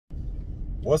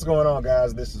What's going on,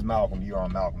 guys? This is Malcolm. You're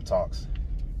on Malcolm Talks.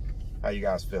 How you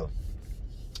guys feeling?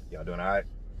 Y'all doing all right?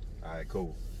 All right,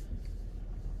 cool.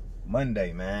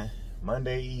 Monday, man.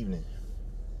 Monday evening.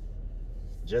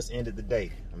 Just ended the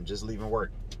day. I'm just leaving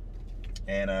work.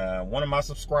 And one of my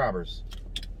subscribers,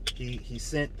 he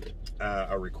sent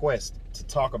a request to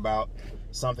talk about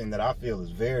something that I feel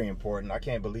is very important. I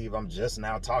can't believe I'm just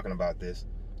now talking about this,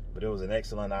 but it was an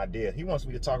excellent idea. He wants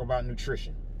me to talk about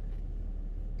nutrition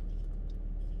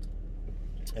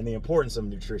and the importance of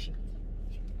nutrition,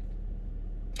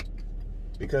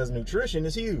 because nutrition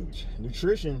is huge.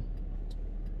 Nutrition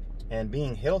and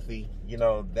being healthy, you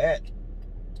know,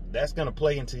 that's going to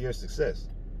play into your success.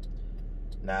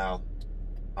 Now,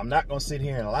 I'm not going to sit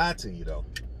here and lie to you, though.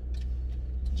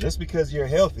 Just because you're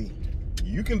healthy,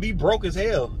 you can be broke as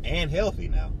hell and healthy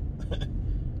now.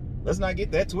 Let's not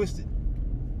get that twisted.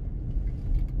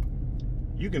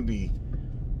 You can be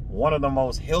one of the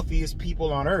most healthiest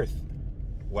people on earth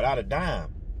without a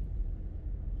dime,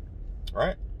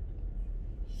 right?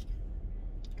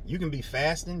 You can be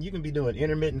fasting. You can be doing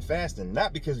intermittent fasting,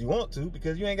 not because you want to,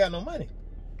 because you ain't got no money.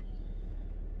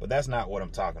 But that's not what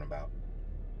I'm talking about.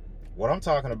 What I'm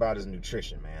talking about is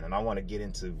nutrition, man. And I want to get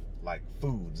into like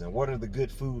foods and what are the good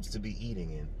foods to be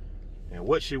eating and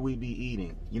what should we be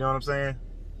eating. You know what I'm saying?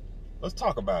 Let's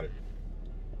talk about it.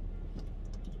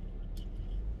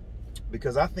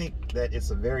 Because I think that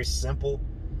it's a very simple,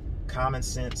 common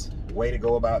sense way to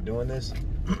go about doing this.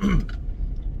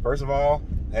 First of all,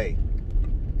 hey,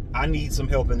 I need some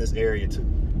help in this area too.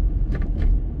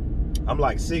 I'm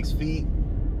like 6 feet,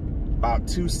 about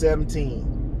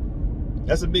 217.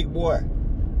 That's a big boy.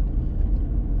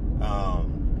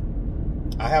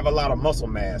 I have a lot of muscle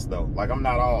mass though. Like, I'm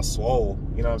not all swole,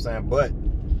 you know what I'm saying? But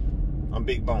I'm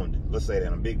big boned. Let's say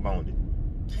that I'm big boned.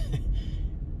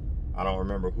 I don't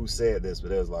remember who said this,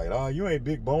 but it was like, oh, you ain't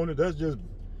big boned. That's just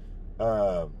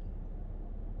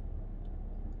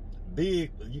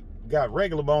big. You got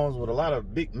regular bones with a lot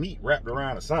of big meat wrapped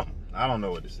around or something. I don't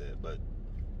know what it said, but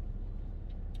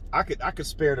I could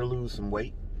spare to lose some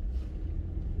weight.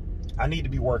 I need to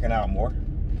be working out more.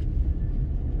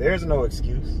 There's no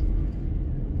excuse.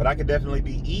 But I could definitely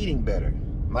be eating better.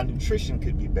 My nutrition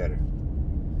could be better.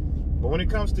 But when it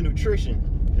comes to nutrition,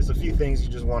 there's a few things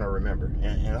you just want to remember.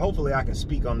 And hopefully I can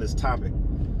speak on this topic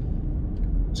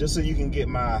just so you can get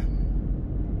my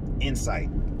insight.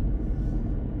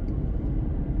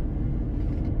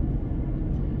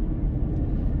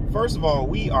 First of all,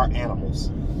 we are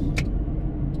animals.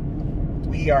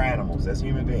 We are animals as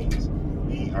human beings.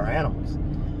 We are animals.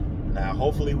 Now,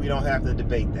 hopefully we don't have to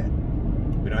debate that.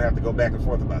 We don't have to go back and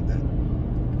forth about that.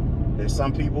 There's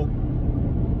some people,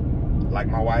 like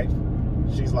my wife,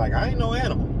 she's like, I ain't no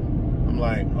animal. I'm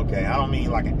like, okay, I don't mean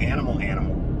like an animal, you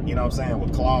know what I'm saying,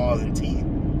 with claws and teeth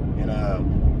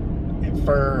and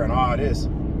fur and all this.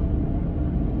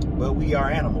 But we are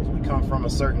animals. We come from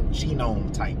a certain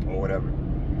genome type or whatever.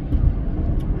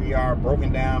 We are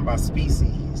broken down by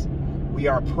species. We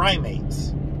are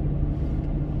primates.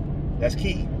 That's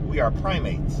key. We are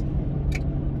primates.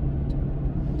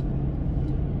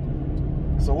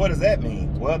 So what does that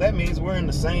mean? Well, that means we're in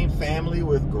the same family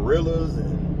with gorillas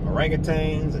and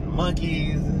orangutans and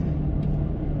monkeys,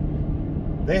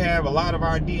 and they have a lot of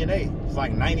our DNA. It's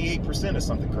like 98% or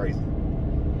something crazy.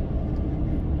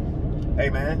 Hey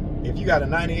man, if you got a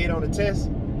 98 on the test,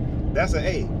 that's an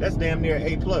A. That's damn near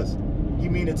A+. You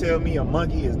mean to tell me a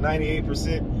monkey is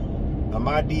 98% of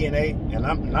my DNA and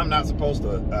I'm not supposed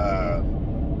to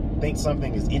think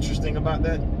something is interesting about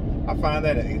that? I find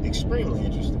that extremely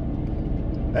interesting.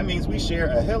 That means we share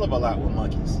a hell of a lot with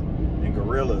monkeys and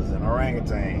gorillas and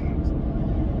orangutans.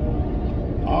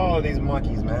 All of these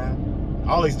monkeys, man.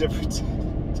 All these different...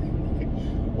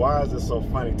 Why is it so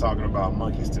funny talking about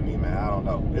monkeys to me, man? I don't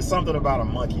know. It's something about a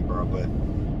monkey, bro, but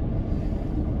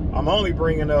I'm only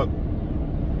bringing up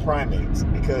primates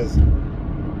because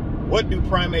what do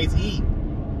primates eat?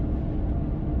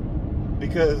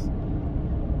 Because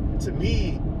to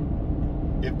me,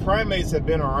 if primates have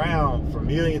been around for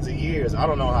millions of years, I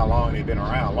don't know how long they've been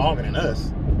around, longer than us,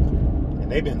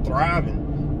 and they've been thriving.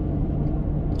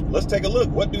 Let's take a look.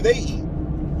 What do they eat?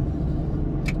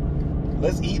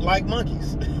 Let's eat like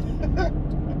monkeys.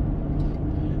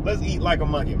 Let's eat like a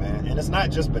monkey, man. And it's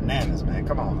not just bananas, man.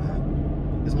 Come on,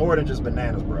 man. It's more than just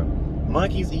bananas, bro.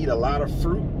 Monkeys eat a lot of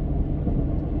fruit.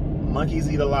 Monkeys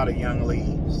eat a lot of young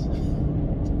leaves.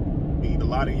 They eat a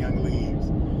lot of young leaves.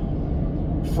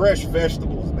 Fresh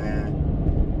vegetables, man.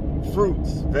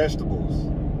 Fruits, vegetables.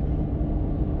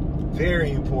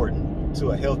 Very important to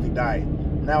a healthy diet.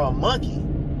 Now, a monkey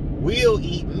will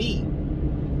eat meat,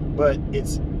 but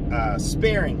it's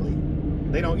sparingly.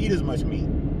 They don't eat as much meat.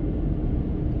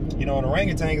 You know, an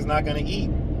orangutan is not going to eat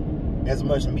as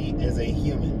much meat as a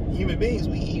human. Human beings,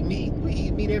 we eat meat. We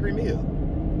eat meat every meal.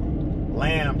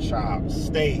 Lamb chops,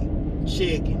 steak,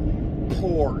 chicken,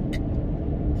 pork,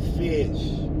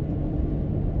 fish.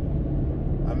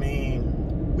 I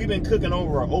mean, we've been cooking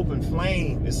over an open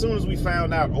flame. As soon as we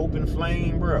found out open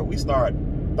flame, bro, we start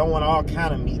throwing all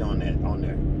kind of meat on there.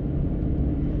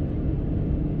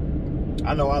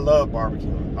 I know I love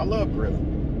barbecuing. I love grilling.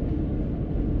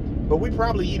 But we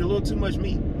probably eat a little too much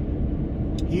meat.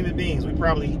 Human beings, we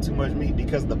probably eat too much meat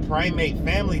because the primate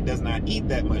family does not eat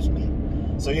that much meat.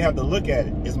 So you have to look at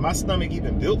it. Is my stomach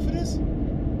even built for this?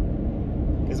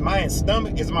 Is my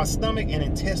stomach and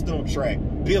intestinal tract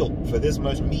built for this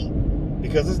much meat?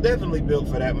 Because it's definitely built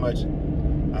for that much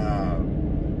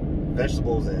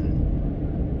vegetables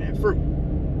and fruit.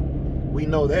 We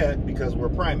know that because we're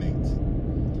primates.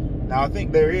 Now, I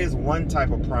think there is one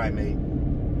type of primate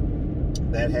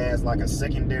that has like a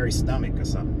secondary stomach or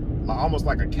something. Almost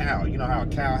like a cow. You know how a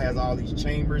cow has all these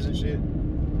chambers and shit?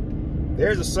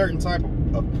 There's a certain type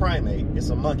of primate. It's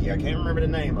a monkey. I can't remember the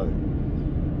name of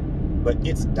it. But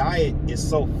its diet is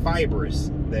so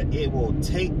fibrous that it will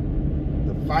take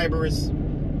the fibrous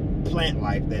plant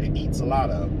life that it eats a lot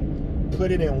of,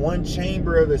 put it in one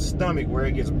chamber of its stomach where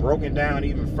it gets broken down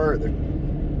even further.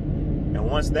 And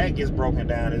once that gets broken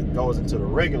down, it goes into the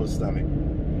regular stomach.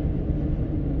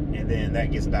 And then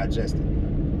that gets digested.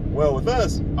 Well, with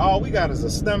us, all we got is a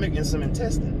stomach and some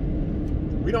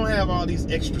intestine. We don't have all these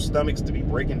extra stomachs to be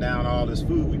breaking down all this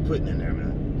food we putting in there,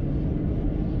 man.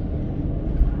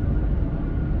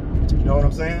 You know what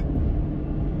I'm saying?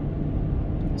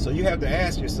 So you have to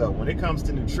ask yourself, when it comes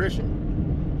to nutrition,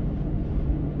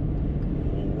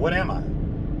 what am I?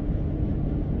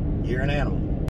 You're an animal.